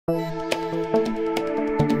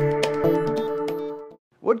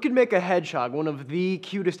What could make a hedgehog, one of the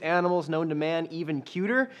cutest animals known to man, even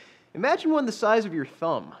cuter? Imagine one the size of your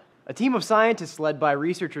thumb. A team of scientists led by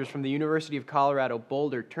researchers from the University of Colorado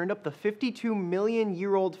Boulder turned up the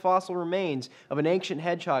 52-million-year-old fossil remains of an ancient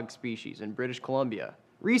hedgehog species in British Columbia.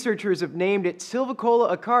 Researchers have named it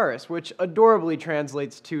Silvicola acarus, which adorably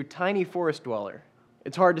translates to tiny forest dweller.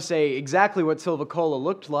 It's hard to say exactly what Silvicola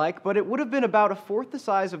looked like, but it would have been about a fourth the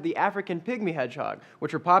size of the African pygmy hedgehog,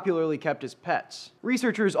 which are popularly kept as pets.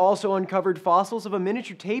 Researchers also uncovered fossils of a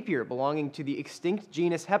miniature tapir belonging to the extinct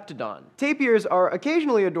genus Heptodon. Tapirs are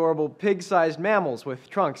occasionally adorable pig-sized mammals with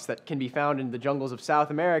trunks that can be found in the jungles of South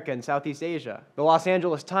America and Southeast Asia. The Los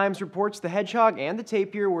Angeles Times reports the hedgehog and the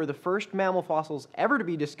tapir were the first mammal fossils ever to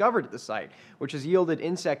be discovered at the site, which has yielded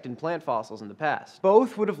insect and plant fossils in the past.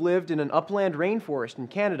 Both would have lived in an upland rainforest in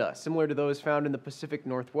Canada, similar to those found in the Pacific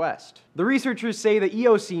Northwest. The researchers say the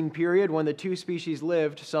Eocene period, when the two species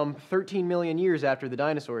lived, some 13 million years after the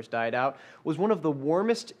dinosaurs died out, was one of the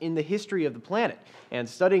warmest in the history of the planet, and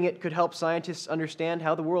studying it could help scientists understand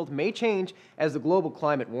how the world may change as the global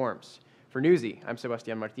climate warms. For Newsy, I'm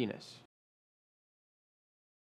Sebastian Martinez.